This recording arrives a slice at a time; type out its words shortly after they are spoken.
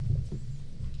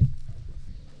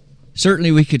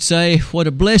Certainly we could say what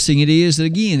a blessing it is that,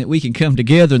 again, that we can come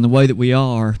together in the way that we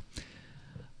are.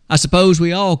 I suppose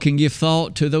we all can give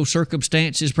thought to those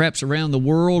circumstances perhaps around the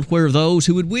world where those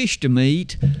who would wish to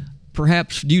meet,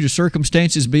 perhaps due to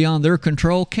circumstances beyond their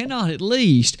control, cannot, at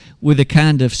least with the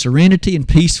kind of serenity and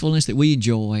peacefulness that we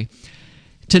enjoy.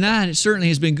 Tonight it certainly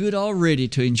has been good already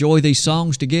to enjoy these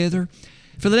songs together.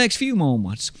 For the next few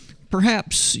moments,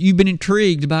 perhaps you've been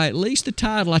intrigued by at least the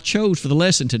title I chose for the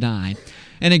lesson tonight,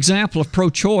 an example of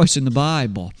pro-choice in the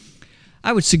Bible.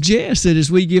 I would suggest that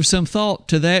as we give some thought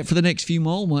to that for the next few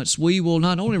moments, we will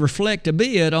not only reflect a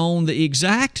bit on the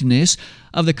exactness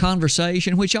of the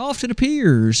conversation, which often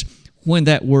appears when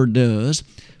that word does,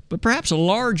 but perhaps a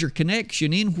larger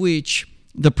connection in which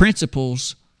the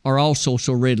principles are also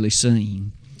so readily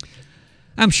seen.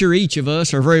 I'm sure each of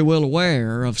us are very well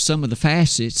aware of some of the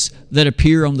facets that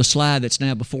appear on the slide that's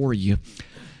now before you.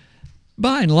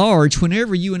 By and large,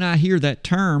 whenever you and I hear that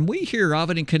term, we hear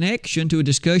of it in connection to a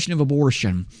discussion of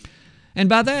abortion. And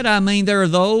by that I mean there are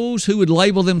those who would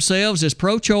label themselves as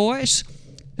pro-choice,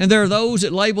 and there are those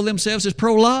that label themselves as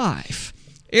pro-life.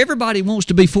 Everybody wants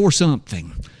to be for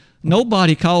something.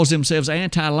 Nobody calls themselves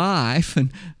anti-life,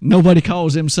 and nobody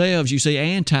calls themselves, you see,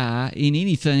 anti in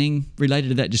anything related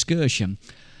to that discussion.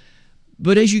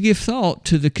 But as you give thought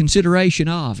to the consideration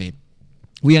of it,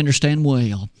 we understand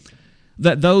well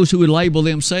that those who would label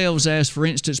themselves as, for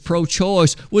instance,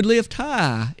 pro-choice would lift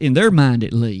high, in their mind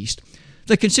at least,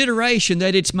 the consideration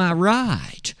that it's my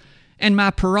right and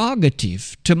my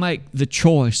prerogative to make the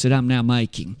choice that I'm now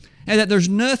making, and that there's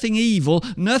nothing evil,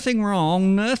 nothing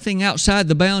wrong, nothing outside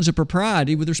the bounds of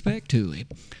propriety with respect to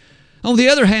it. On the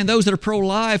other hand, those that are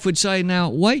pro-life would say, now,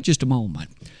 wait just a moment.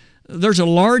 There's a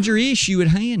larger issue at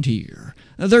hand here.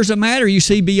 There's a matter, you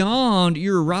see, beyond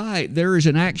your right. There is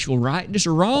an actual rightness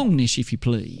or wrongness, if you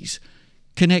please,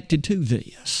 connected to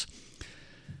this.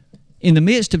 In the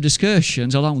midst of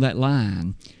discussions along that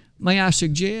line, may I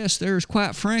suggest there's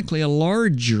quite frankly a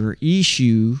larger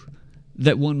issue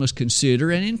that one must consider,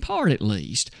 and in part at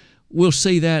least, we'll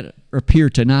see that appear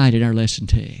tonight in our lesson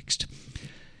text.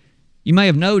 You may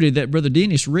have noted that Brother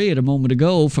Dennis read a moment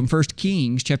ago from 1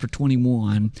 Kings chapter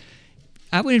 21.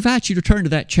 I would invite you to turn to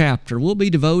that chapter. We'll be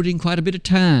devoting quite a bit of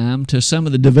time to some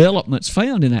of the developments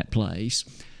found in that place.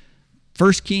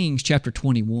 1 Kings chapter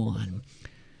 21.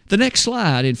 The next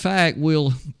slide, in fact,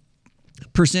 will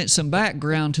present some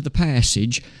background to the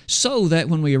passage so that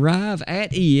when we arrive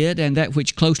at it and that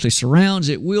which closely surrounds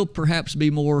it, we'll perhaps be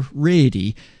more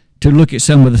ready to look at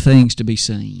some of the things to be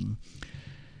seen.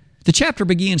 The chapter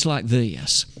begins like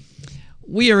this.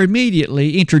 We are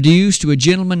immediately introduced to a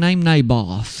gentleman named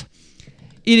Naboth.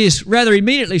 It is rather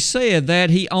immediately said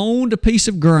that he owned a piece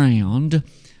of ground,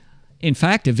 in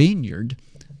fact a vineyard,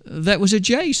 that was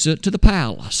adjacent to the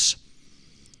palace.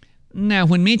 Now,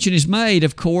 when mention is made,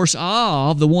 of course,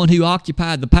 of the one who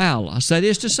occupied the palace, that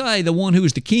is to say, the one who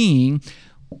was the king,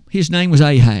 his name was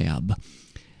Ahab.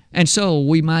 And so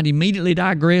we might immediately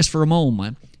digress for a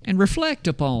moment and reflect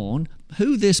upon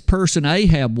who this person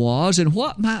Ahab was and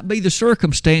what might be the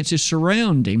circumstances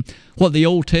surrounding what the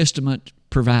Old Testament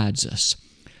provides us.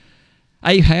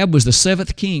 Ahab was the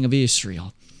 7th king of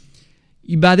Israel.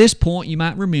 By this point, you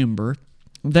might remember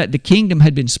that the kingdom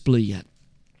had been split.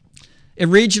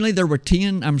 Originally, there were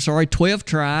 12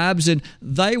 tribes, and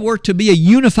they were to be a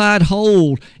unified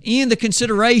whole in the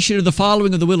consideration of the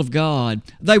following of the will of God.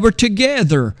 They were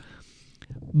together.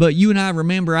 But you and I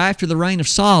remember after the reign of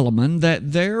Solomon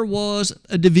that there was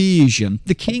a division.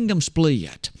 The kingdom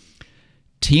split.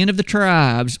 10 of the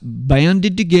tribes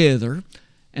banded together,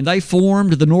 and they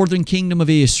formed the northern kingdom of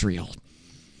Israel.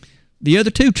 The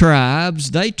other 2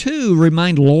 tribes, they too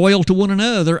remained loyal to one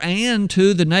another and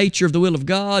to the nature of the will of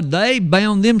God. They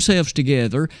bound themselves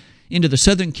together into the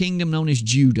southern kingdom known as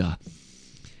Judah.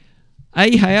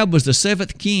 Ahab was the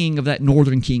 7th king of that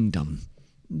northern kingdom,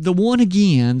 the one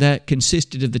again that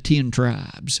consisted of the 10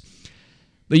 tribes.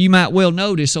 But you might well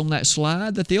notice on that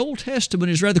slide that the Old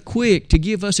Testament is rather quick to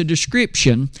give us a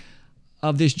description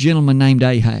of this gentleman named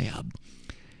Ahab.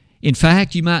 In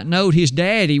fact, you might note his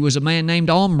daddy was a man named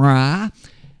Omri,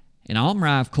 and Omri,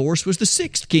 of course, was the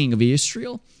 6th king of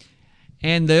Israel.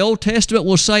 And the Old Testament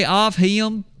will say of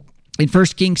him in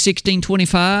 1 Kings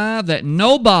 16:25 that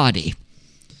nobody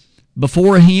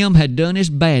before him had done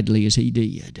as badly as he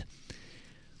did.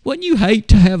 Wouldn't you hate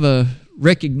to have a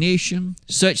recognition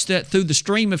such that through the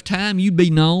stream of time you'd be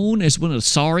known as one of the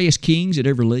sorriest kings that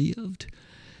ever lived?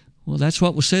 Well, that's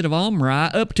what was said of Omri.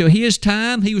 Up to his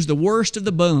time, he was the worst of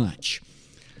the bunch.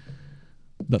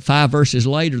 But 5 verses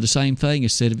later, the same thing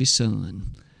is said of his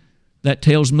son. That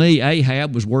tells me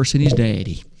Ahab was worse than his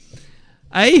daddy.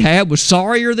 Ahab was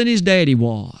sorrier than his daddy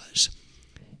was.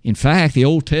 In fact, the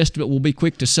Old Testament will be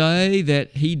quick to say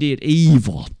that he did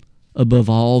evil above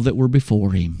all that were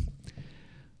before him.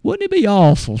 Wouldn't it be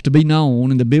awful to be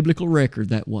known in the biblical record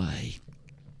that way?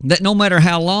 That no matter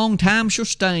how long time shall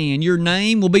stand, your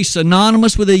name will be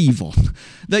synonymous with evil.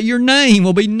 That your name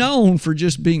will be known for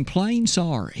just being plain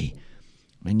sorry.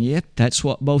 And yet, that's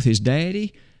what both his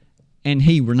daddy and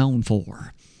he were known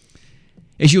for.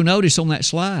 As you'll notice on that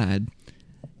slide,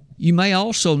 you may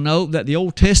also note that the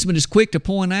Old Testament is quick to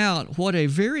point out what a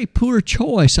very poor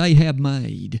choice Ahab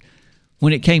made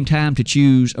when it came time to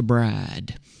choose a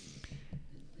bride.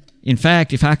 In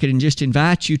fact, if I could just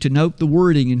invite you to note the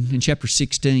wording in chapter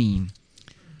 16.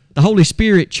 The Holy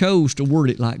Spirit chose to word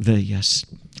it like this.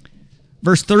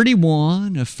 Verse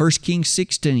 31 of 1 Kings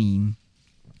 16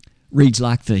 reads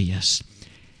like this.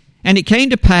 And it came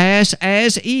to pass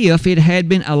as if it had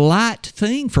been a light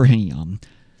thing for him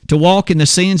to walk in the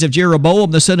sins of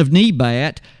Jeroboam the son of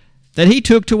Nebat, that he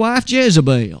took to wife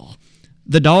Jezebel,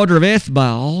 the daughter of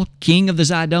Ethbaal, king of the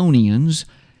Zidonians,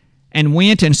 and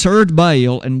went and served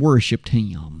Baal and worshipped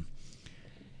him.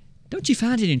 Don't you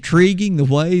find it intriguing the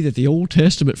way that the Old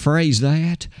Testament phrased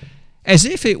that? As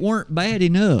if it weren't bad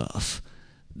enough,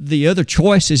 the other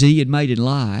choices he had made in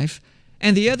life,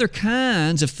 and the other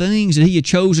kinds of things that he had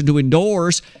chosen to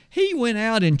endorse, he went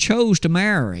out and chose to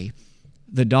marry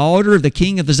the daughter of the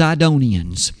king of the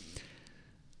Zidonians.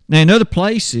 Now, in other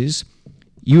places,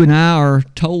 you and I are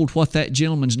told what that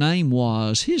gentleman's name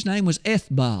was. His name was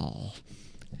Ethbaal.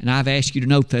 And I've asked you to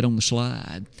note that on the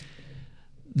slide.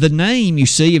 The name, you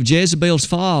see, of Jezebel's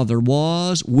father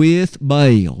was with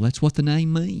Baal. That's what the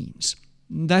name means.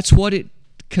 That's what it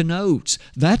connotes.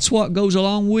 That's what goes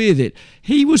along with it.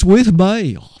 He was with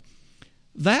Baal.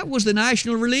 That was the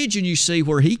national religion, you see,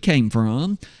 where he came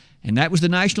from. And that was the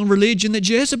national religion that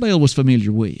Jezebel was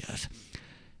familiar with.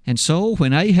 And so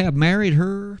when Ahab married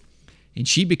her, and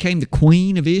she became the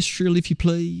queen of Israel, if you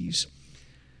please,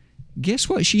 guess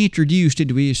what she introduced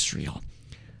into Israel?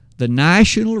 The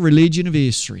national religion of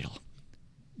Israel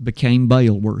became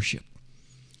Baal worship.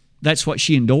 That's what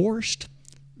she endorsed.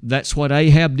 That's what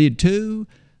Ahab did too.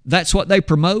 That's what they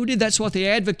promoted. That's what they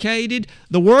advocated.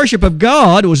 The worship of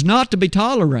God was not to be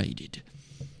tolerated.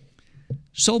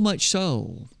 So much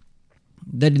so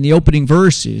that in the opening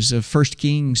verses of 1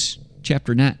 Kings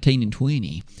chapter 19 and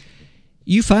 20,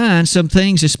 you find some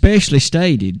things especially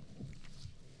stated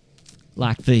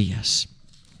like this.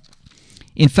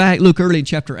 In fact, look early in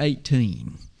chapter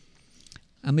 18.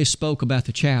 I misspoke about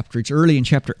the chapter. It's early in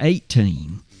chapter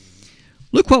 18.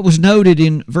 Look what was noted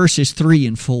in verses 3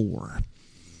 and 4.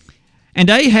 And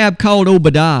Ahab called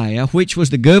Obadiah, which was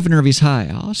the governor of his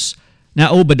house.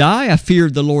 Now Obadiah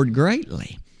feared the Lord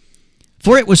greatly.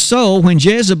 For it was so when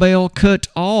Jezebel cut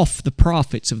off the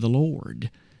prophets of the Lord.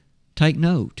 Take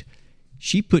note,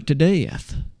 she put to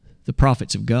death the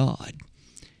prophets of God.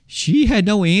 She had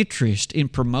no interest in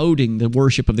promoting the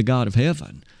worship of the God of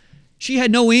heaven. She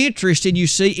had no interest in, you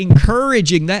see,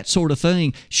 encouraging that sort of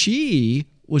thing. She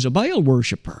was a Baal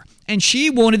worshiper, and she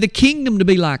wanted the kingdom to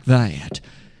be like that.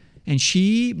 And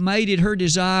she made it her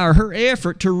desire, her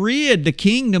effort to rid the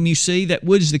kingdom, you see, that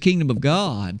was the kingdom of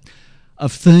God,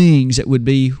 of things that would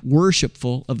be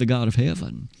worshipful of the God of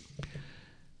heaven.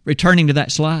 Returning to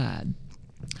that slide,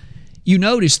 you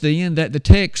notice then that the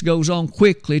text goes on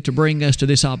quickly to bring us to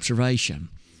this observation.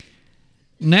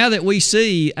 Now that we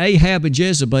see Ahab and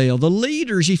Jezebel, the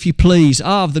leaders, if you please,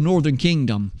 of the northern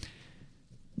kingdom,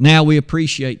 now we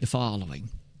appreciate the following.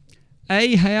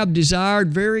 Ahab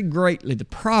desired very greatly the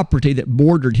property that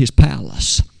bordered his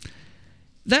palace.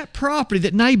 That property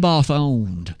that Naboth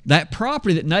owned, that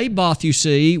property that Naboth, you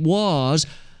see, was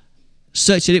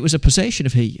such that it was a possession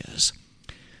of his.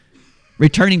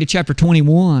 Returning to chapter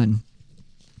 21,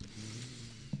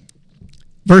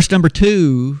 verse number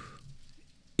 2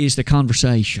 is the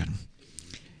conversation.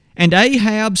 And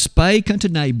Ahab spake unto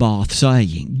Naboth,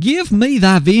 saying, Give me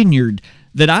thy vineyard,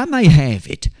 that I may have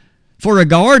it, for a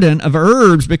garden of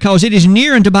herbs, because it is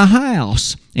near unto my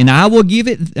house, and I will give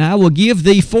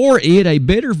thee for it a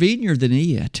better vineyard than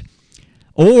it.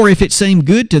 Or if it seem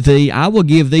good to thee, I will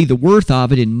give thee the worth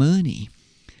of it in money.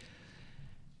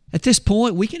 At this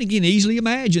point, we can again easily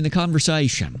imagine the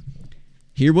conversation.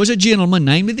 Here was a gentleman,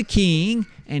 namely the king,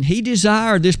 and he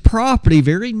desired this property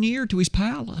very near to his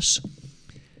palace.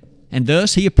 And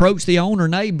thus he approached the owner,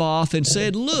 Naboth, and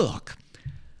said, Look,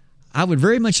 I would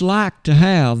very much like to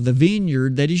have the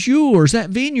vineyard that is yours, that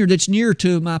vineyard that's near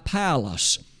to my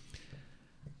palace.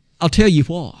 I'll tell you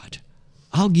what,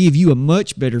 I'll give you a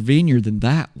much better vineyard than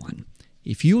that one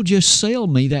if you'll just sell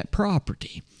me that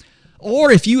property.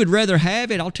 Or if you would rather have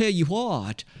it, I'll tell you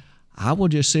what, I will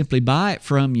just simply buy it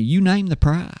from you. You name the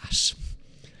price.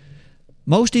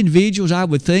 Most individuals, I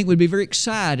would think, would be very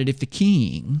excited if the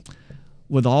king,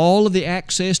 with all of the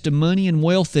access to money and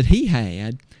wealth that he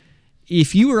had,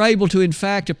 if you were able to, in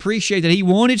fact, appreciate that he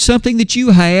wanted something that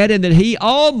you had and that he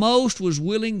almost was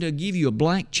willing to give you a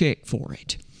blank check for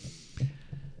it.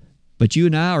 But you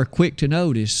and I are quick to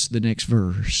notice the next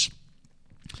verse.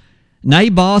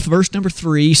 Naboth, verse number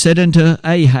 3, said unto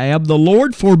Ahab, The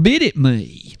Lord forbid it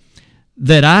me,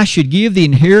 that I should give the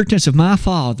inheritance of my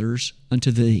fathers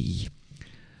unto thee.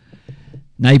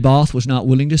 Naboth was not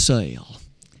willing to sell.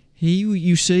 He,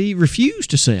 you see,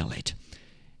 refused to sell it.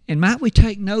 And might we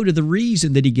take note of the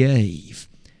reason that he gave?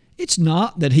 It's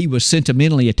not that he was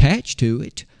sentimentally attached to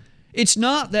it. It's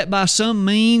not that by some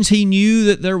means he knew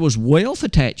that there was wealth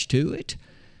attached to it.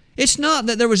 It's not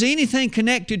that there was anything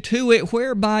connected to it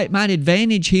whereby it might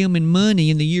advantage him in money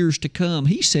in the years to come.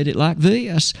 He said it like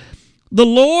this, The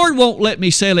Lord won't let me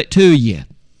sell it to you.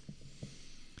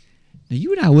 Now,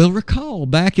 you and I will recall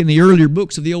back in the earlier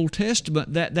books of the Old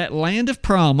Testament that land of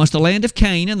promise, the land of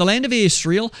Canaan, the land of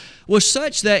Israel, was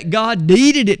such that God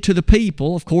deeded it to the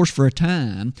people, of course, for a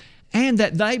time, and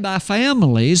that they, by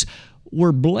families,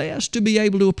 were blessed to be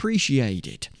able to appreciate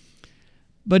it.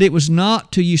 But it was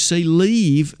not to, you see,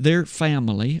 leave their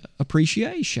family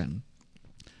appreciation.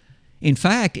 In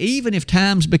fact, even if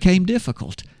times became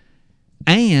difficult,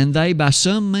 and they, by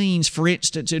some means, for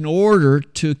instance, in order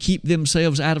to keep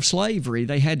themselves out of slavery,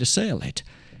 they had to sell it.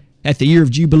 At the year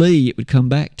of Jubilee, it would come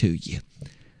back to you.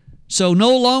 So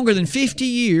no longer than 50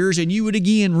 years, and you would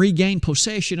again regain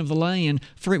possession of the land,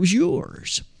 for it was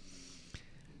yours.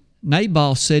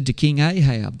 Naboth said to King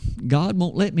Ahab, God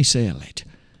won't let me sell it.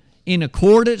 In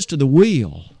accordance to the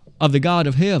will of the God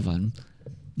of heaven,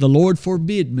 the Lord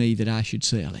forbid me that I should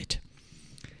sell it.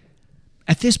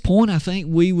 At this point, I think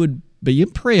we would be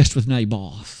impressed with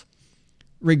Naboth,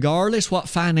 regardless what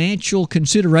financial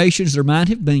considerations there might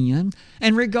have been,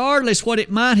 and regardless what it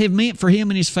might have meant for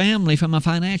him and his family from a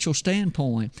financial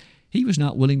standpoint. He was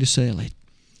not willing to sell it.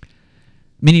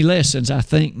 Many lessons, I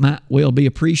think, might well be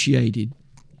appreciated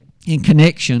in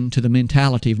connection to the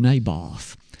mentality of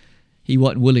Naboth. He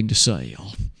wasn't willing to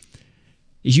sell.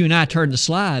 As you and I turn the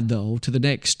slide, though, to the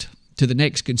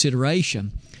next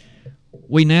consideration,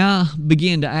 we now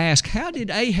begin to ask, how did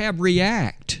Ahab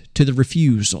react to the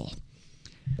refusal?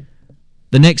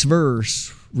 The next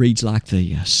verse reads like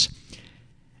this.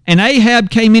 And Ahab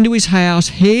came into his house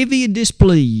heavy and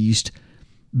displeased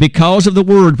because of the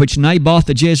word which Naboth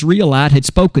the Jezreelite had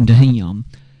spoken to him.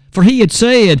 For he had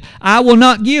said, I will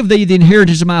not give thee the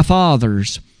inheritance of my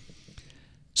fathers.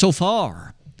 So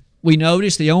far, we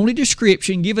notice the only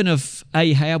description given of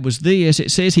Ahab was this.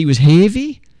 It says he was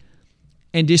heavy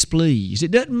and displeased.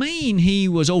 It doesn't mean he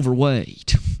was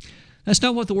overweight. That's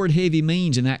not what the word heavy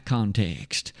means in that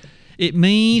context. It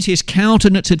means his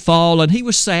countenance had fallen. He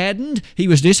was saddened. He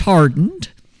was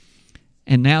disheartened.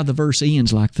 And now the verse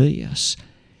ends like this.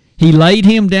 He laid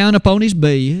him down upon his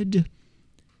bed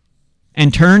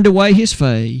and turned away his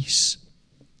face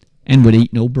and would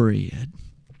eat no bread.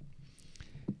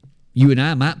 You and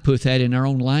I might put that in our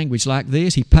own language like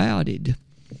this. He pouted.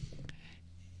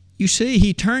 You see,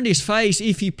 he turned his face,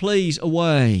 if you please,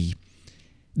 away.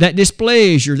 That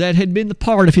displeasure that had been the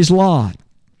part of his lot.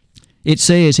 It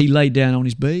says he laid down on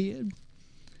his bed.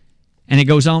 And it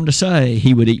goes on to say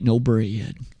he would eat no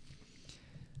bread.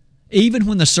 Even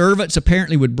when the servants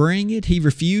apparently would bring it, he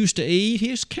refused to eat.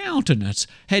 His countenance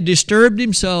had disturbed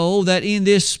him so that in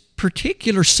this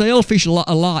particular selfish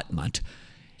allotment,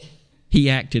 he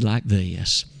acted like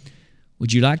this.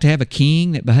 Would you like to have a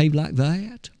king that behaved like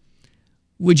that?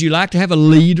 Would you like to have a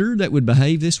leader that would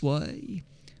behave this way?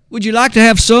 Would you like to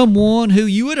have someone who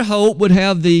you would hope would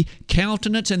have the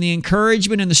countenance and the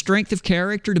encouragement and the strength of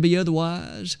character to be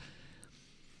otherwise?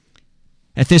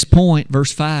 At this point,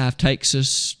 verse 5 takes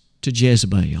us to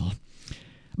Jezebel.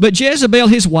 But Jezebel,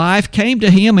 his wife, came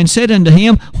to him and said unto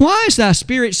him, Why is thy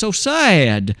spirit so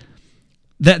sad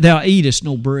that thou eatest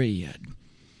no bread?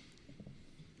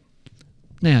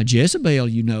 Now, Jezebel,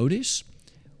 you notice,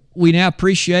 we now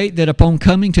appreciate that upon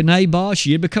coming to Naboth,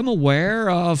 she had become aware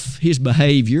of his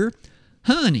behavior.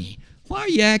 Honey, why are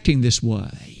you acting this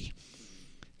way?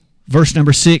 Verse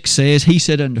number 6 says, He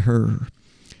said unto her,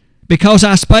 Because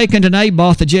I spake unto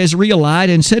Naboth the Jezreelite,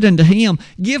 and said unto him,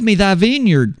 Give me thy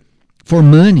vineyard for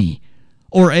money,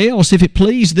 or else, if it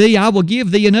please thee, I will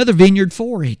give thee another vineyard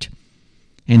for it.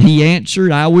 And he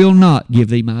answered, I will not give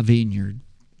thee my vineyard.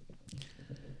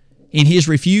 In his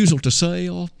refusal to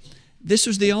sell, this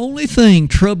was the only thing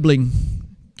troubling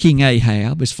King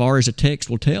Ahab, as far as the text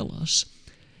will tell us.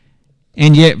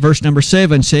 And yet verse number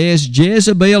 7 says,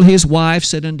 Jezebel his wife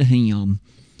said unto him,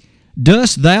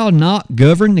 Dost thou not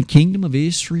govern the kingdom of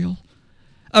Israel?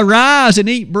 Arise and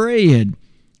eat bread,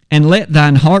 and let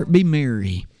thine heart be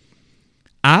merry.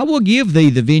 I will give thee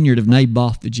the vineyard of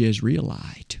Naboth the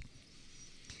Jezreelite.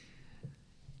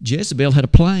 Jezebel had a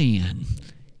plan.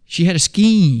 She had a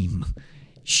scheme.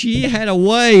 She had a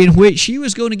way in which she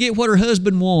was going to get what her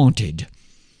husband wanted.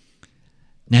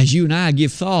 Now, as you and I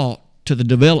give thought to the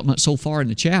development so far in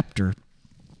the chapter,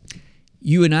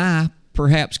 you and I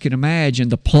perhaps can imagine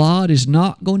the plot is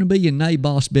not going to be in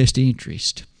Naboth's best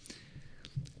interest.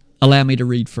 Allow me to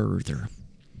read further.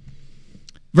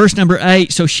 Verse number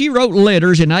 8, So she wrote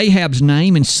letters in Ahab's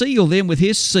name, and sealed them with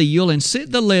his seal, and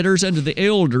sent the letters unto the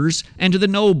elders and to the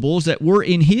nobles that were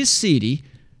in his city,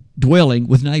 dwelling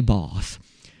with Naboth.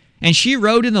 And she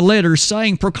wrote in the letters,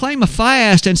 saying, Proclaim a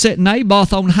fast, and set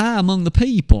Naboth on high among the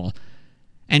people,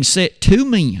 and set 2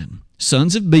 men,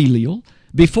 sons of Belial,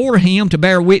 before him to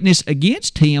bear witness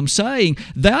against him, saying,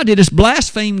 Thou didst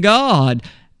blaspheme God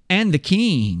and the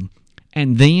king,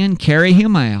 and then carry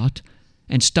him out,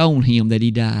 and stone him that he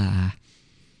die.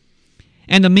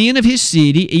 And the men of his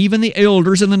city, even the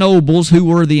elders and the nobles who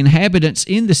were the inhabitants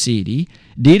in the city,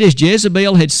 did as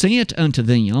Jezebel had sent unto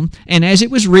them, and as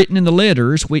it was written in the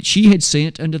letters which she had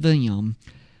sent unto them.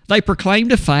 They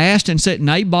proclaimed a fast, and set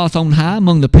Naboth on high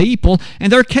among the people,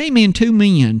 and there came in 2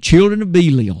 men, children of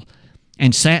Belial,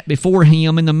 and sat before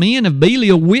him, and the men of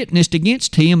Belial witnessed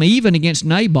against him, even against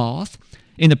Naboth,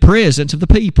 in the presence of the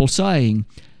people, saying,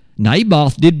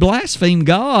 Naboth did blaspheme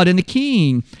God and the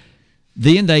king.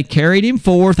 Then they carried him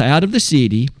forth out of the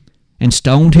city, and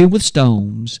stoned him with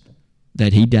stones,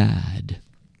 that he died.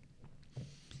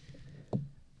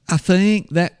 I think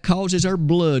that causes our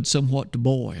blood somewhat to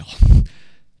boil,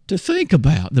 to think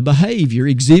about the behavior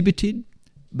exhibited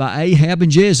by Ahab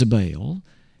and Jezebel,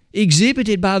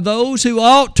 exhibited by those who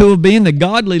ought to have been the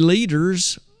godly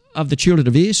leaders of the children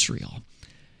of Israel.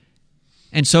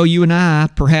 And so you and I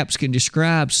perhaps can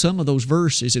describe some of those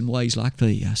verses in ways like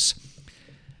this.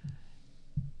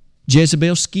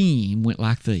 Jezebel's scheme went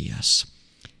like this.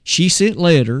 She sent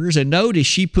letters, and notice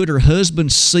she put her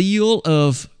husband's seal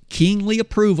of kingly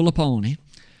approval upon it,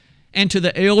 and to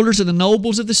the elders and the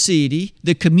nobles of the city,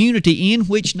 the community in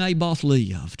which Naboth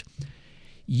lived.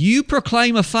 You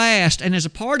proclaim a fast, and as a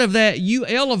part of that, you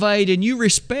elevate and you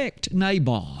respect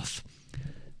Naboth.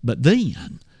 But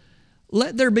then,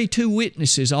 let there be 2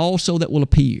 witnesses also that will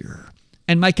appear,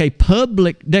 and make a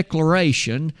public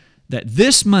declaration that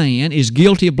this man is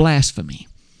guilty of blasphemy.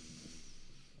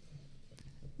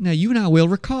 Now, you and I will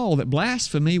recall that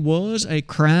blasphemy was a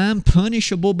crime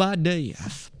punishable by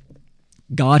death.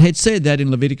 God had said that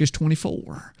in Leviticus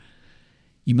 24.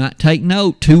 You might take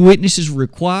note, 2 witnesses were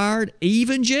required.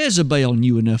 Even Jezebel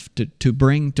knew enough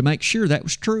to make sure that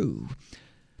was true.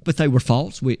 But they were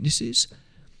false witnesses.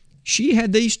 She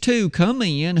had these 2 come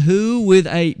in who, with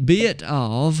a bit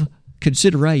of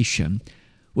consideration,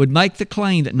 would make the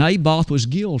claim that Naboth was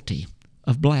guilty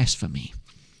of blasphemy.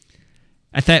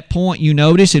 At that point, you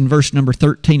notice in verse number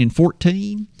 13 and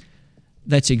 14,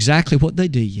 that's exactly what they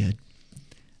did.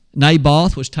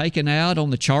 Naboth was taken out on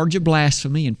the charge of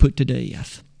blasphemy and put to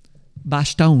death by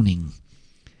stoning.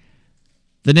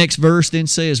 The next verse then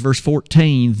says, verse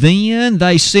 14, Then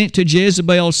they sent to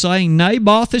Jezebel, saying,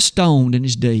 Naboth is stoned and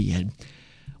is dead.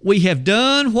 We have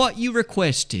done what you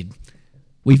requested.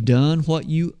 We've done what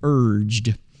you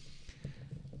urged.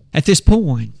 At this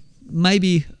point,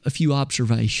 maybe a few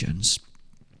observations.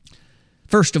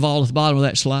 First of all, at the bottom of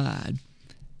that slide,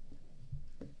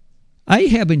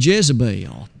 Ahab and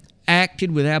Jezebel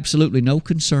acted with absolutely no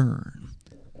concern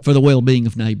for the well-being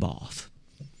of Naboth.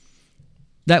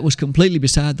 That was completely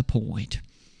beside the point.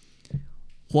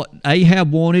 What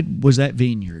Ahab wanted was that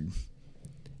vineyard.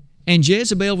 And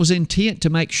Jezebel was intent to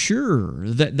make sure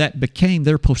that that became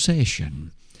their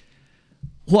possession.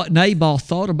 What Naboth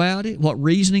thought about it, what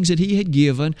reasonings that he had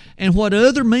given, and what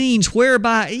other means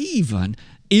whereby even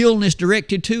illness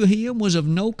directed to him was of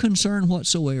no concern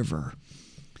whatsoever.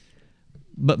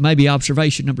 But maybe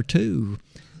observation number 2,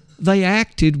 they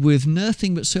acted with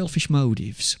nothing but selfish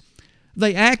motives.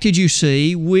 They acted, you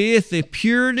see, with the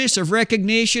pureness of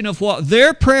recognition of what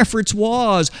their preference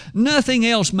was. Nothing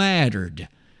else mattered.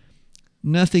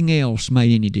 Nothing else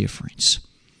made any difference.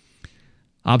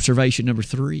 Observation number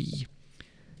 3.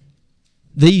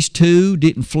 These 2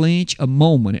 didn't flinch a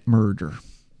moment at murder.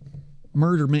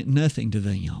 Murder meant nothing to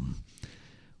them.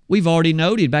 We've already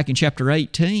noted back in chapter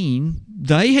 18,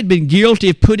 they had been guilty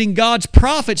of putting God's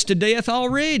prophets to death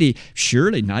already.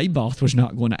 Surely Naboth was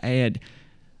not going to add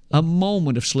a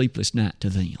moment of sleepless night to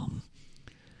them.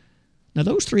 Now,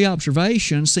 those three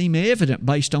observations seem evident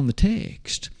based on the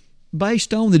text,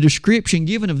 based on the description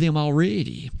given of them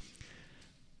already.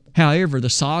 However, the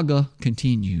saga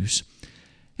continues.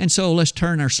 And so let's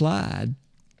turn our slide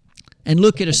and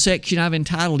look at a section I've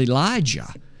entitled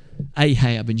Elijah,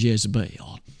 Ahab, and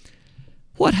Jezebel.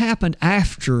 What happened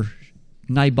after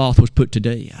Naboth was put to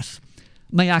death?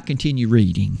 May I continue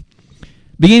reading?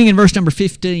 Beginning in verse number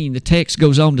 15, the text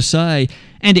goes on to say,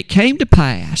 "And it came to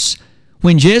pass,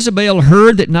 when Jezebel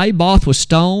heard that Naboth was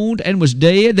stoned and was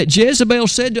dead, that Jezebel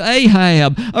said to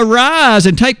Ahab, Arise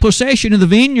and take possession of the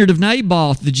vineyard of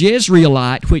Naboth the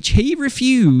Jezreelite, which he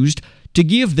refused to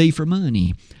give thee for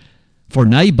money. For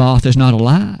Naboth is not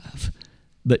alive,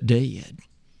 but dead."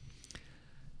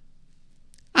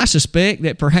 I suspect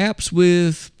that perhaps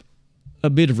with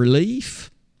a bit of relief,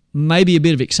 maybe a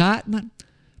bit of excitement,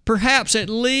 perhaps at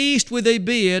least with a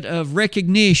bit of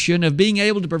recognition of being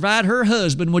able to provide her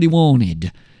husband what he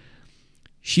wanted,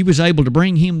 she was able to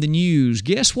bring him the news.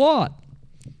 Guess what?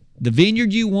 The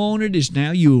vineyard you wanted is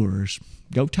now yours.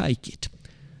 Go take it.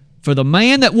 For the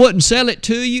man that wouldn't sell it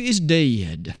to you is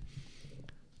dead.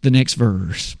 The next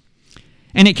verse.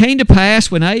 "And it came to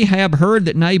pass when Ahab heard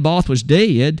that Naboth was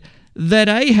dead, that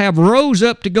Ahab rose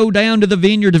up to go down to the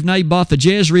vineyard of Naboth the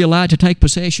Jezreelite to take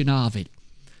possession of it."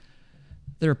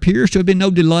 There appears to have been no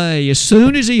delay. As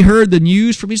soon as he heard the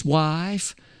news from his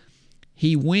wife,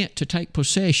 he went to take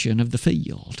possession of the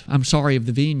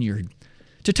vineyard,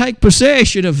 to take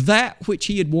possession of that which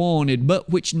he had wanted, but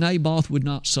which Naboth would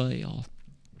not sell.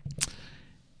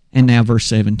 And now verse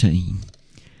 17.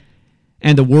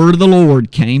 "And the word of the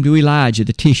Lord came to Elijah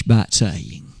the Tishbite,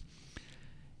 saying,"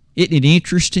 Isn't it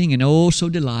interesting and oh so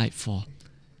delightful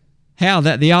how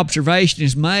that the observation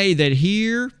is made that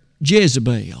here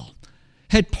Jezebel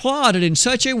had plotted in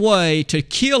such a way to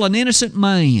kill an innocent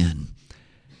man.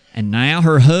 And now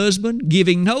her husband,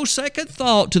 giving no second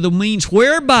thought to the means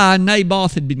whereby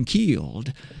Naboth had been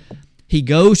killed, he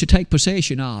goes to take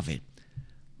possession of it.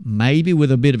 Maybe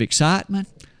with a bit of excitement,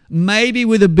 maybe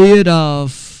with a bit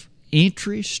of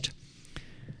interest.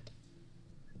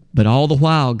 But all the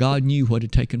while, God knew what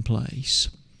had taken place.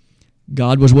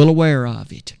 God was well aware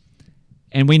of it.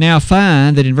 And we now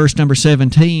find that in verse number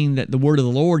 17 that the word of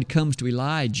the Lord comes to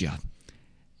Elijah.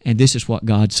 And this is what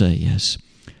God says.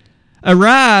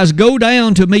 "Arise, go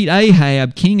down to meet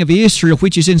Ahab, king of Israel,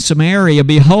 which is in Samaria.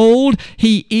 Behold,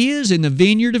 he is in the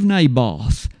vineyard of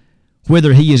Naboth,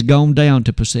 whither he is gone down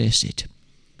to possess it."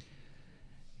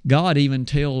 God even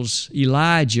tells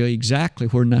Elijah exactly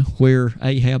where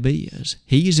Ahab is.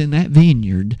 He is in that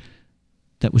vineyard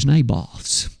that was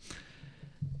Naboth's.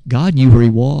 God knew where he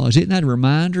was. Isn't that a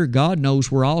reminder? God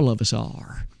knows where all of us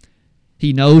are.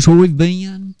 He knows where we've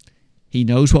been. He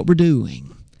knows what we're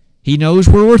doing. He knows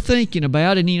where we're thinking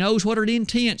about, and He knows what our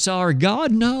intents are.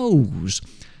 God knows.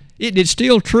 It's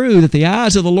still true that the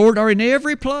eyes of the Lord are in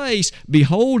every place,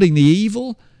 beholding the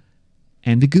evil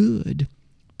and the good.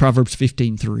 Proverbs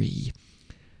 15:3.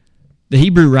 The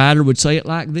Hebrew writer would say it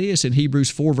like this in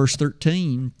Hebrews 4 verse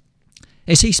 13.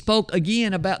 As he spoke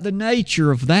again about the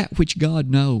nature of that which God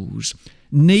knows,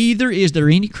 "Neither is there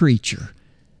any creature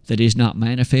that is not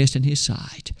manifest in His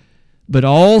sight, but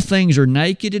all things are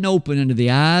naked and open unto the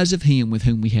eyes of Him with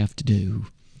whom we have to do."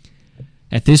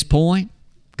 At this point,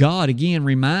 God again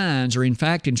reminds, or in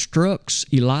fact instructs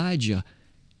Elijah,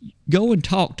 go and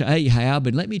talk to Ahab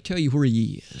and let me tell you where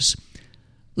he is.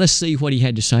 Let's see what he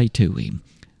had to say to him.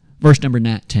 Verse number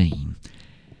 19.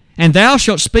 "And thou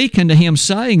shalt speak unto him,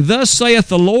 saying, Thus saith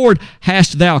the Lord,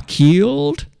 Hast thou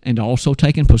killed and also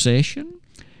taken possession?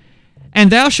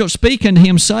 And thou shalt speak unto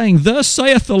him, saying, Thus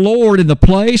saith the Lord, In the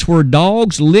place where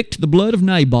dogs licked the blood of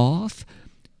Naboth,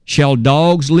 shall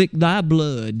dogs lick thy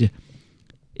blood,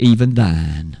 even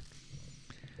thine."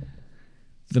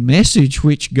 The message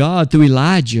which God, through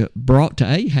Elijah, brought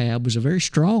to Ahab was a very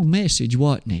strong message,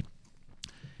 wasn't it?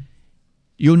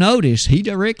 You'll notice he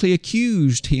directly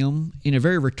accused him in a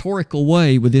very rhetorical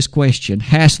way with this question,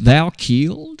 "Hast thou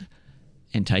killed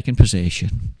and taken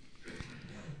possession?"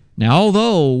 Now,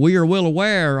 although we are well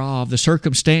aware of the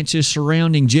circumstances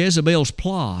surrounding Jezebel's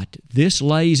plot, this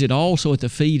lays it also at the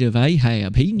feet of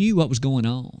Ahab. He knew what was going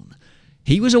on.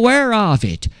 He was aware of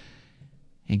it.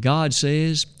 And God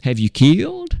says, "Have you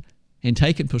killed and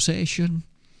taken possession?"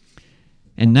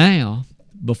 And now,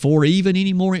 before even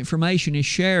any more information is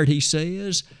shared, he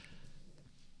says,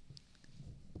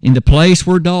 "In the place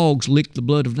where dogs lick the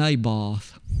blood of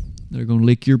Naboth, they're going to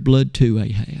lick your blood too,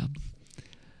 Ahab.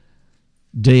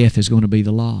 Death is going to be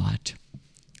the lot.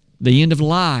 The end of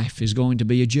life is going to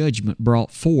be a judgment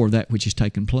brought for that which has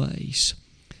taken place."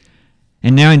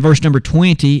 And now in verse number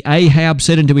 20, Ahab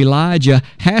said unto Elijah,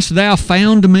 Hast thou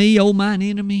found me, O mine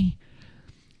enemy?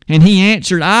 And he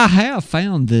answered, I have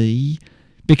found thee,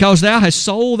 because thou hast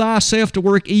sold thyself to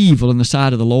work evil in the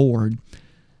sight of the Lord.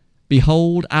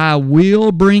 Behold, I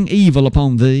will bring evil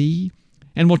upon thee,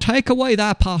 and will take away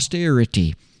thy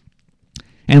posterity,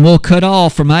 and will cut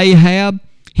off from Ahab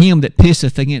him that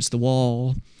pisseth against the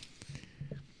wall.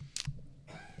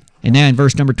 And now in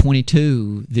verse number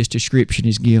 22, this description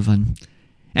is given.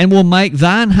 And will make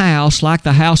thine house like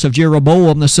the house of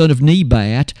Jeroboam the son of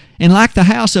Nebat, and like the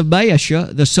house of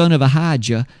Baasha the son of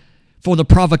Ahijah, for the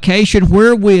provocation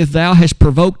wherewith thou hast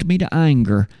provoked me to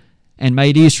anger, and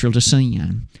made Israel to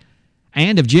sin.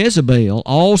 And of Jezebel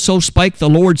also spake the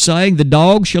Lord, saying, The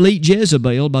dog shall eat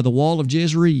Jezebel by the wall of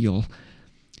Jezreel.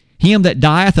 Him that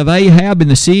dieth of Ahab in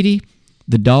the city,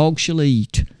 the dog shall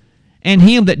eat. And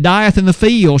him that dieth in the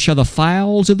field shall the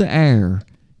fowls of the air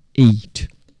eat.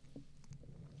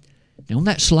 Now on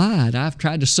that slide, I've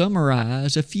tried to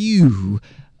summarize a few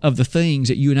of the things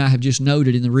that you and I have just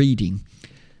noted in the reading.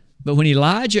 But when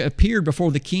Elijah appeared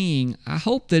before the king, I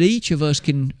hope that each of us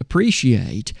can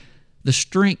appreciate the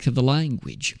strength of the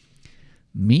language.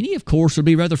 Many, of course, would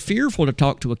be rather fearful to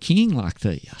talk to a king like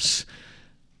this.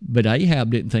 But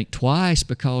Ahab didn't think twice,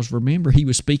 because remember, he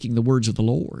was speaking the words of the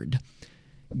Lord.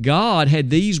 God had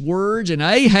these words, and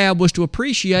Ahab was to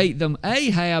appreciate them.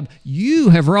 Ahab, you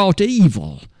have wrought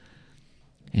evil.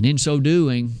 And in so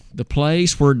doing, the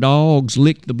place where dogs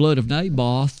licked the blood of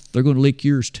Naboth, they're going to lick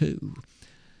yours too.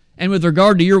 And with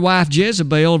regard to your wife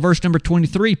Jezebel, verse number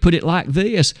 23 put it like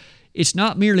this: it's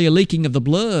not merely a leaking of the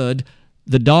blood,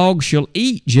 the dog shall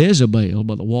eat Jezebel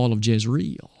by the wall of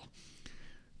Jezreel.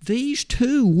 These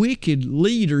two wicked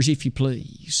leaders, if you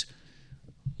please.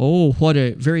 Oh, what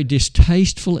a very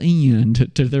distasteful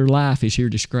end to their life is here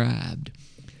described.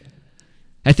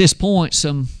 At this point,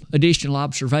 some additional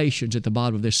observations at the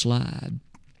bottom of this slide.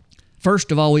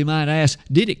 First of all, we might ask,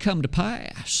 did it come to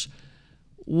pass?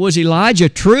 Was Elijah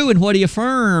true in what he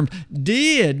affirmed?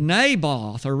 Did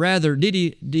Naboth, or rather,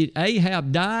 did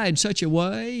Ahab die in such a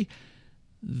way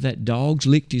that dogs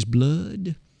licked his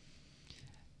blood?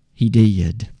 He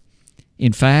did.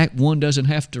 In fact, one doesn't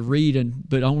have to read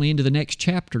but only into the next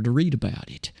chapter to read about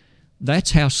it.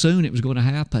 That's how soon it was going to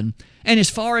happen. And as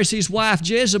far as his wife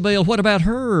Jezebel, what about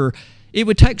her? It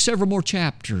would take several more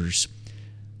chapters.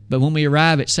 But when we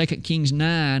arrive at 2 Kings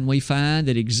 9, we find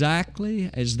that exactly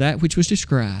as that which was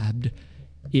described,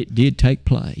 it did take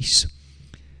place.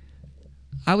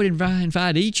 I would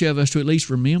invite each of us to at least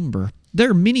remember there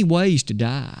are many ways to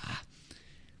die.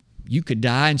 You could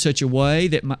die in such a way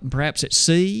that perhaps at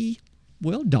sea,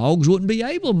 well, dogs wouldn't be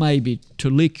able maybe to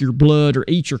lick your blood or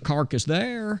eat your carcass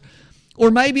there.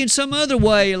 Or maybe in some other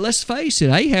way. Let's face it,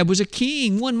 Ahab was a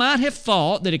king. One might have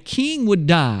thought that a king would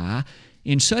die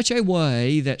in such a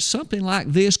way that something like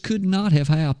this could not have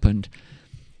happened.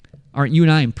 Aren't you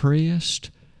and I impressed?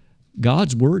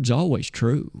 God's word's always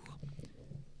true.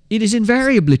 It is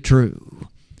invariably true.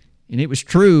 And it was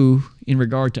true in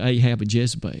regard to Ahab and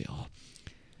Jezebel.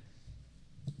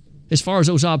 As far as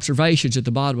those observations at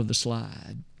the bottom of the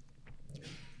slide,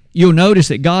 you'll notice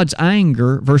that God's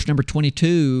anger, verse number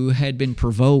 22, had been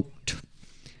provoked.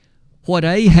 What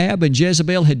Ahab and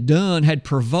Jezebel had done had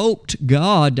provoked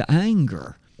God to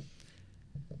anger.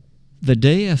 The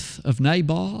death of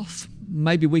Naboth,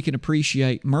 maybe we can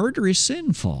appreciate murder is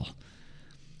sinful.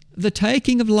 The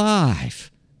taking of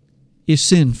life is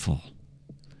sinful.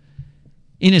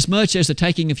 Inasmuch as the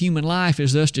taking of human life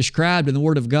is thus described in the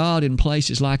Word of God in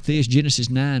places like this, Genesis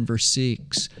 9, verse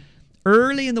 6.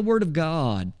 Early in the Word of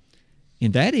God,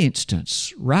 in that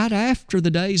instance, right after the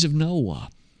days of Noah,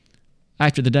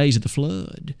 after the days of the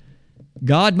flood,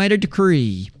 God made a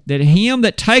decree that him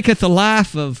that taketh the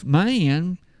life of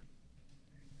man,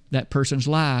 that person's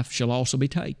life shall also be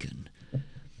taken.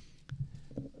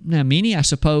 Now, many, I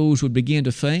suppose, would begin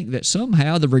to think that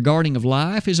somehow the regarding of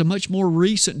life is a much more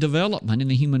recent development in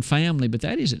the human family, but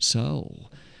that isn't so.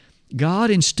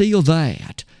 God instilled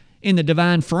that in the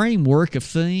divine framework of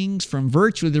things from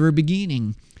virtually the very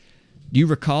beginning. Do you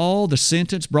recall the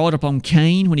sentence brought upon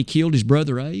Cain when he killed his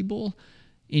brother Abel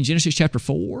in Genesis chapter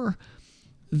 4?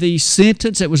 The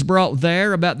sentence that was brought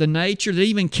there about the nature that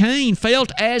even Cain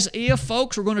felt as if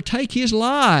folks were going to take his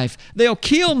life. They'll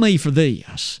kill me for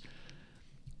this.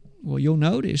 Well, you'll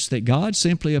notice that God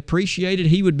simply appreciated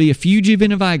he would be a fugitive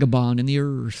and a vagabond in the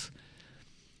earth.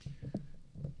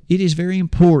 It is very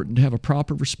important to have a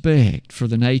proper respect for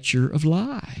the nature of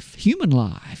life, human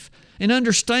life, and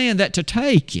understand that to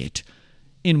take it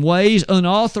in ways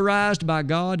unauthorized by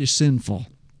God is sinful.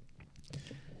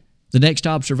 The next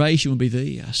observation would be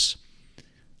this.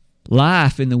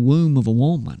 Life in the womb of a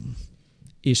woman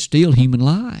is still human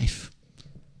life.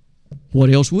 What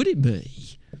else would it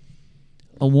be?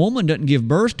 A woman doesn't give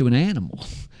birth to an animal.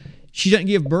 She doesn't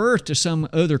give birth to some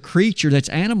other creature that's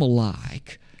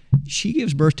animal-like. She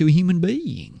gives birth to a human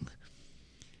being.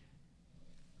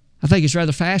 I think it's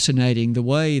rather fascinating the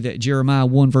way that Jeremiah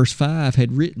 1 verse 5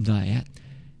 had written that.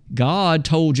 God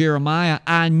told Jeremiah,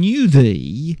 I knew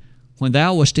thee when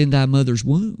thou wast in thy mother's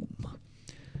womb.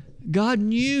 God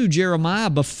knew Jeremiah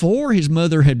before his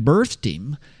mother had birthed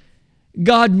him.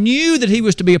 God knew that he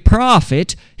was to be a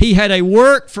prophet. He had a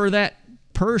work for that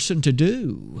person to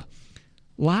do.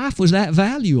 Life was that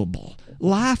valuable.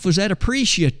 Life was that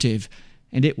appreciative.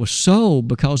 And it was so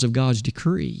because of God's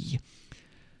decree.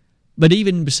 But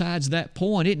even besides that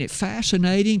point, isn't it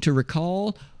fascinating to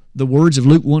recall the words of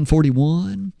Luke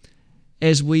 1:41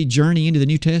 as we journey into the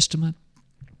New Testament?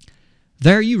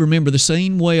 There you remember the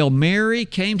scene well. Mary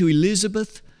came to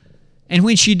Elizabeth, and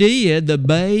when she did, the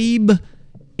babe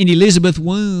in Elizabeth's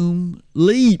womb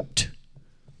leaped.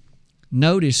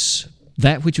 Notice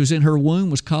that which was in her womb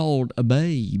was called a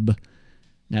babe.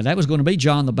 Now that was going to be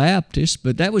John the Baptist,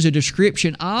 but that was a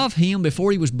description of him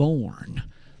before he was born.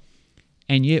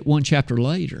 And yet one chapter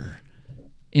later,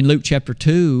 in Luke chapter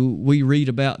 2, we read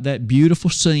about that beautiful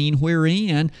scene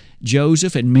wherein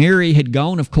Joseph and Mary had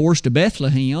gone, of course, to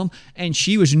Bethlehem, and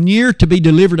she was near to be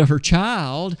delivered of her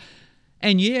child.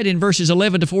 And yet in verses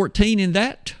 11 to 14 in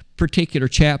that particular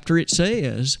chapter, it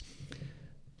says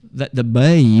that the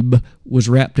babe was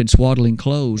wrapped in swaddling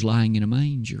clothes lying in a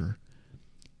manger.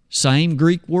 Same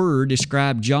Greek word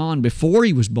described John before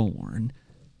he was born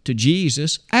to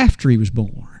Jesus after he was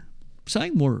born.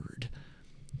 Same word.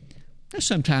 Now,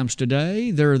 sometimes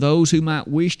today there are those who might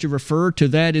wish to refer to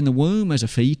that in the womb as a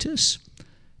fetus,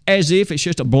 as if it's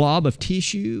just a blob of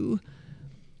tissue.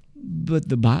 But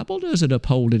the Bible doesn't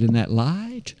uphold it in that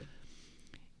light.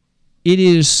 It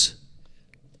is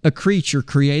a creature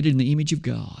created in the image of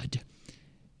God.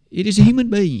 It is a human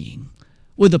being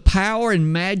with the power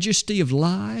and majesty of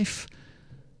life.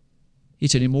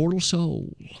 It's an immortal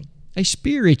soul. A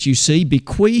spirit, you see,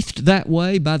 bequeathed that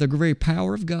way by the very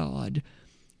power of God.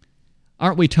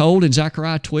 Aren't we told in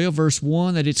Zechariah 12, verse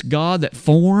 1, that it's God that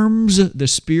forms the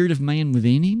spirit of man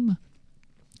within him?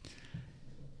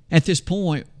 At this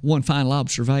point, one final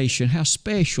observation. How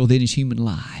special then is human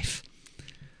life?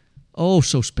 Oh,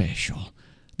 so special.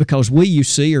 Because we, you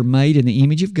see, are made in the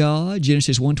image of God,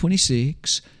 Genesis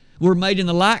 1:26. We're made in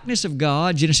the likeness of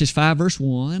God, Genesis 5, verse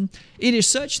 1. It is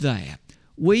such that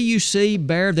we, you see,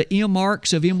 bear the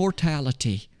earmarks of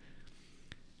immortality.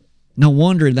 No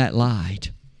wonder in that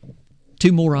light.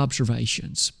 Two more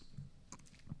observations.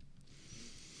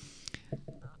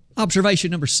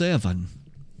 Observation number 7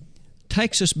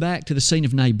 takes us back to the scene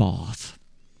of Naboth.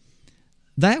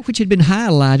 That which had been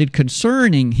highlighted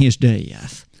concerning his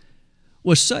death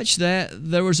was such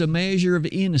that there was a measure of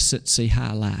innocency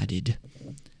highlighted.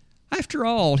 After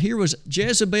all, here was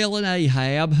Jezebel and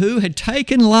Ahab who had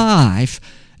taken life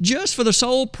just for the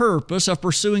sole purpose of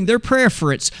pursuing their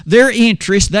preference, their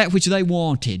interest, that which they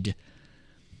wanted.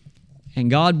 And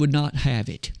God would not have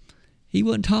it. He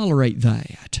wouldn't tolerate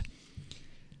that.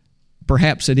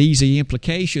 Perhaps an easy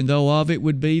implication, though, of it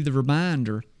would be the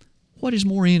reminder, what is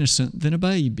more innocent than a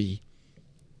baby?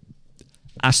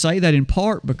 I say that in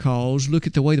part because look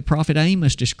at the way the prophet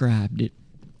Amos described it.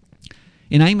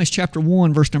 In Amos chapter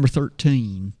 1, verse number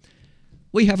 13,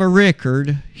 we have a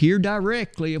record here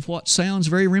directly of what sounds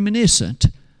very reminiscent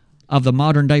of the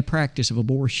modern day practice of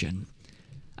abortion.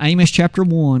 Amos chapter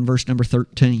 1, verse number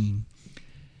 13.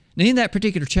 Now, in that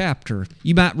particular chapter,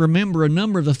 you might remember a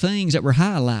number of the things that were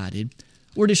highlighted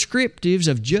were descriptives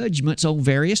of judgments on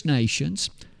various nations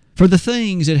for the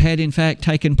things that had in fact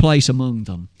taken place among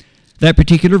them. That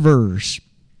particular verse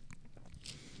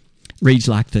reads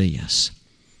like this.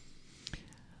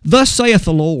 Thus saith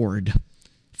the Lord,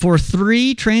 for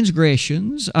 3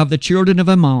 transgressions of the children of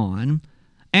Ammon,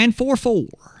 and for 4,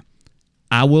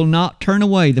 I will not turn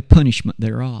away the punishment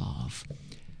thereof.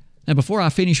 Now, before I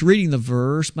finish reading the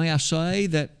verse, may I say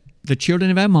that the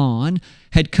children of Ammon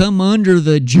had come under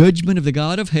the judgment of the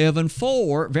God of heaven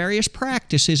for various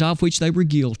practices of which they were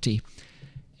guilty.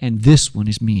 And this one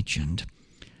is mentioned.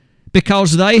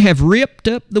 Because they have ripped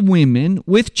up the women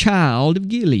with child of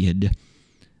Gilead,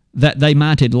 that they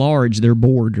might enlarge their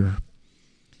border.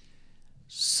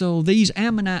 So these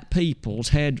Ammonite peoples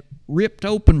had ripped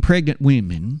open pregnant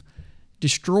women,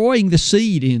 destroying the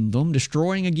seed in them,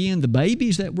 destroying again the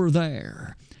babies that were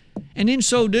there. And in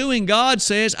so doing, God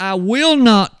says, I will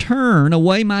not turn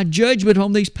away my judgment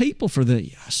on these people for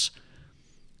this.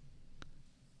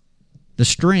 The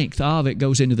strength of it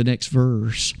goes into the next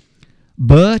verse.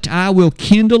 But I will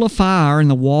kindle a fire in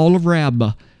the wall of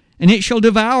Rabbah, and it shall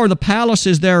devour the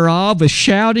palaces thereof with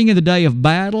shouting in the day of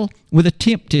battle, with a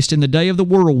tempest in the day of the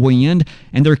whirlwind,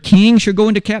 and their king shall go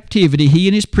into captivity, he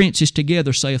and his princes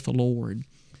together, saith the Lord.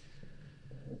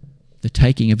 The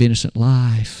taking of innocent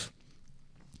life.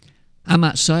 I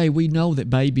might say we know that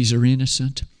babies are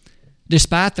innocent.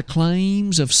 Despite the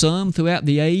claims of some throughout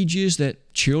the ages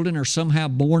that children are somehow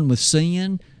born with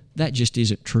sin, that just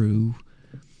isn't true.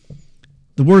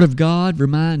 The Word of God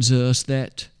reminds us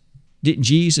that, didn't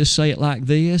Jesus say it like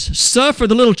this? Suffer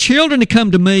the little children to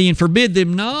come to me and forbid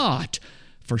them not,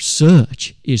 for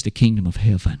such is the kingdom of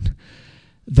heaven.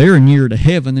 They're nearer to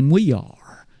heaven than we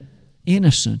are,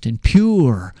 innocent and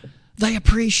pure. They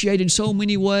appreciate in so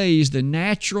many ways the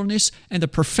naturalness and the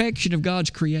perfection of God's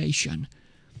creation.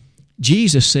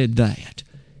 Jesus said that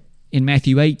in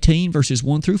Matthew 18, verses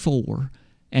 1 through 4,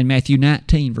 and Matthew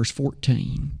 19, verse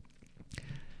 14.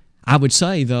 I would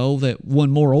say, though, that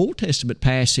one more Old Testament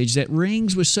passage that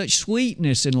rings with such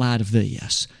sweetness in light of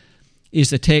this is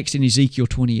the text in Ezekiel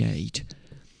 28.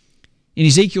 In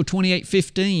Ezekiel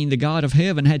 28:15, the God of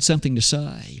heaven had something to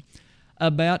say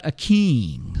about a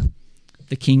king,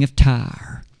 the king of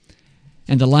Tyre.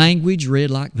 And the language read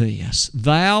like this: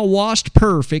 Thou wast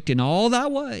perfect in all thy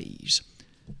ways,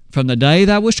 from the day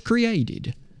thou wast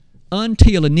created,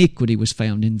 until iniquity was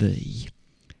found in thee.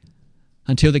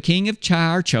 Until the king of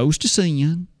Tyre chose to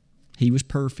sin, he was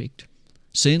perfect,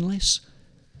 sinless.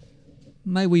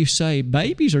 May we say,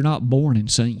 babies are not born in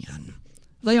sin.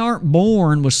 They aren't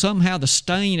born with somehow the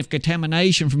stain of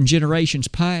contamination from generations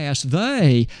past.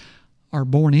 They are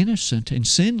born innocent and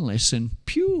sinless and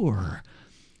pure.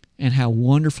 And how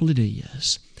wonderful it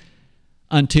is.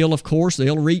 Until, of course,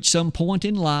 they'll reach some point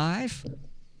in life.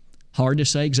 Hard to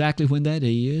say exactly when that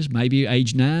is. Maybe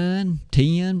age 9,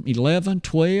 10, 11,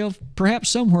 12, perhaps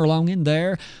somewhere along in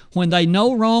there, when they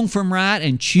know wrong from right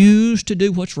and choose to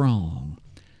do what's wrong.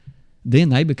 Then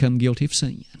they become guilty of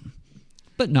sin.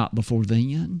 But not before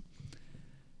then.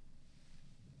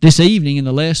 This evening in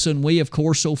the lesson, we, of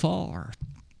course, so far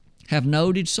have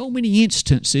noted so many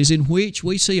instances in which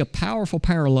we see a powerful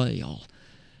parallel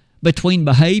between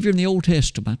behavior in the Old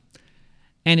Testament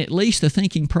and at least the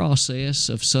thinking process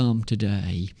of some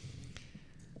today.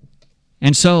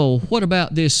 And so, what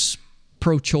about this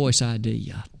pro-choice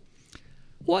idea?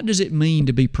 What does it mean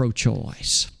to be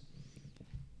pro-choice?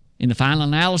 In the final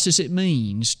analysis, it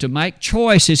means to make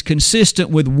choices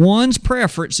consistent with one's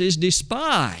preferences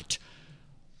despite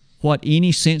what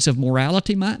any sense of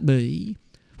morality might be,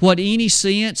 what any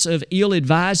sense of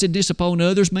ill-advisedness upon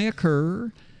others may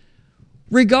occur,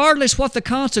 regardless what the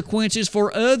consequences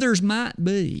for others might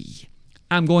be.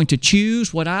 I'm going to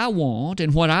choose what I want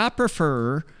and what I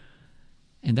prefer,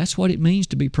 and that's what it means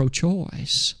to be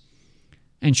pro-choice.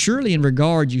 And surely in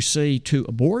regard, you see, to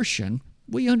abortion,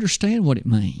 we understand what it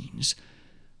means.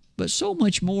 But so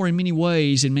much more in many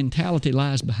ways in mentality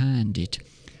lies behind it.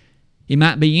 It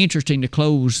might be interesting to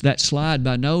close that slide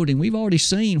by noting we've already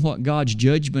seen what God's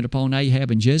judgment upon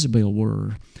Ahab and Jezebel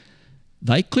were.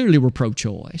 They clearly were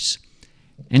pro-choice.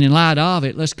 And in light of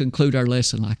it, let's conclude our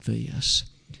lesson like this.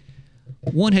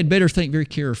 One had better think very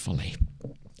carefully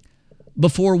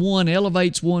before one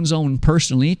elevates one's own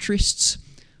personal interests,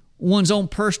 one's own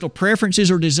personal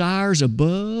preferences or desires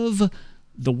above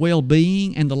the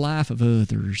well-being and the life of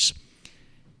others.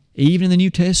 Even in the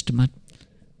New Testament,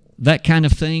 that kind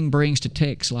of thing brings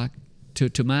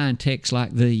to mind texts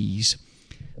like these.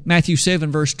 Matthew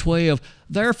 7, verse 12,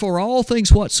 Therefore all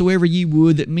things whatsoever ye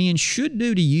would that men should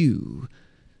do to you,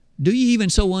 do ye even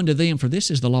so unto them, for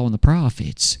this is the law and the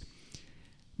prophets.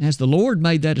 And as the Lord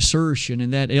made that assertion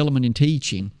and that element in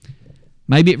teaching,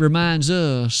 maybe it reminds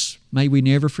us, may we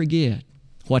never forget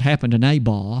what happened to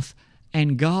Naboth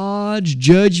and God's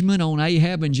judgment on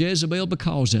Ahab and Jezebel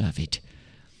because of it.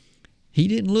 He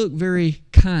didn't look very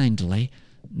kindly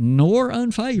nor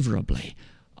unfavorably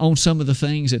on some of the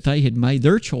things that they had made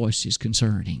their choices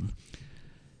concerning.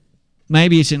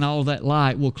 Maybe it's in all that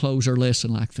light we'll close our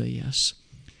lesson like this.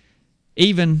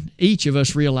 Even each of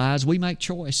us realize we make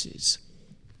choices.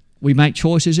 We make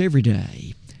choices every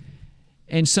day.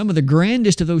 And some of the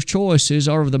grandest of those choices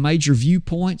are of the major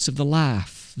viewpoints of the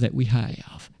life that we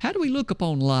have. How do we look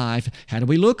upon life? How do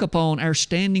we look upon our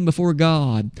standing before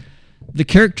God? The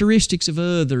characteristics of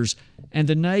others and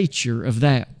the nature of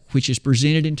that which is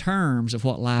presented in terms of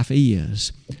what life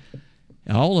is.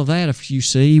 All of that, if you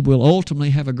see, will ultimately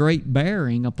have a great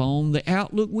bearing upon the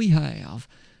outlook we have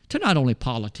to not only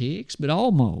politics, but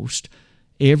almost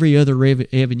every other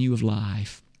avenue of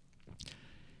life.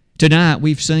 Tonight,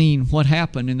 we've seen what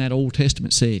happened in that Old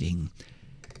Testament setting.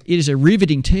 It is a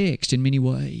riveting text in many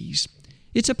ways.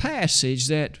 It's a passage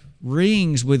that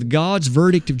rings with God's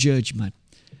verdict of judgment.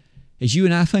 As you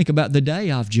and I think about the day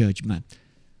of judgment,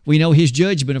 we know His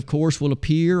judgment, of course, will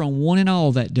appear on one and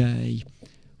all that day.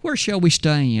 Where shall we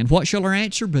stand? What shall our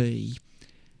answer be?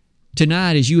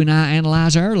 Tonight, as you and I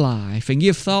analyze our life and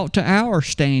give thought to our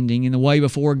standing in the way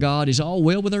before God, is all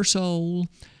well with our soul?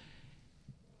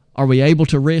 Are we able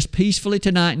to rest peacefully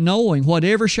tonight, knowing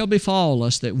whatever shall befall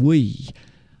us, that we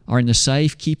are in the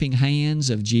safe-keeping hands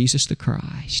of Jesus the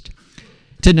Christ?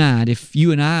 Tonight, if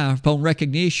you and I, upon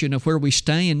recognition of where we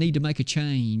stand, need to make a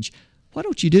change, why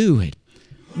don't you do it?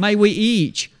 May we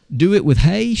each do it with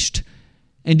haste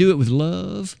and do it with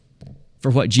love for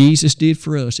what Jesus did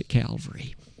for us at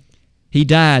Calvary. He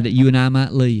died that you and I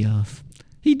might live.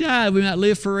 He died we might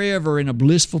live forever in a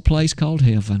blissful place called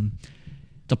heaven.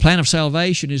 The plan of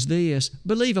salvation is this: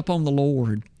 believe upon the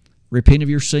Lord, repent of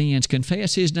your sins,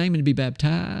 confess His name and be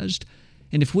baptized.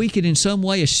 And if we could in some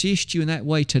way assist you in that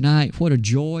way tonight, what a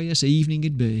joyous evening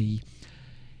it'd be.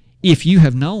 If you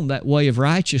have known that way of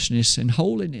righteousness and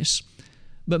holiness,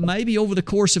 but maybe over the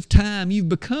course of time you've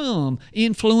become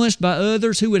influenced by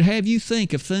others who would have you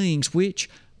think of things which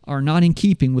are not in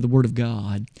keeping with the Word of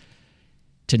God,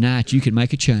 tonight you can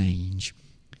make a change.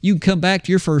 You can come back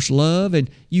to your first love, and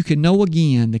you can know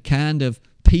again the kind of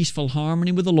peaceful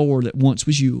harmony with the Lord that once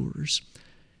was yours.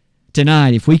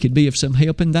 Tonight, if we could be of some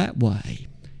help in that way,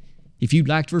 if you'd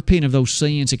like to repent of those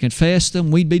sins and confess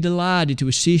them, we'd be delighted to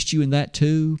assist you in that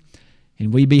too.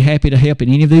 And we'd be happy to help in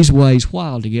any of these ways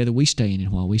while together we stand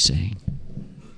and while we sing.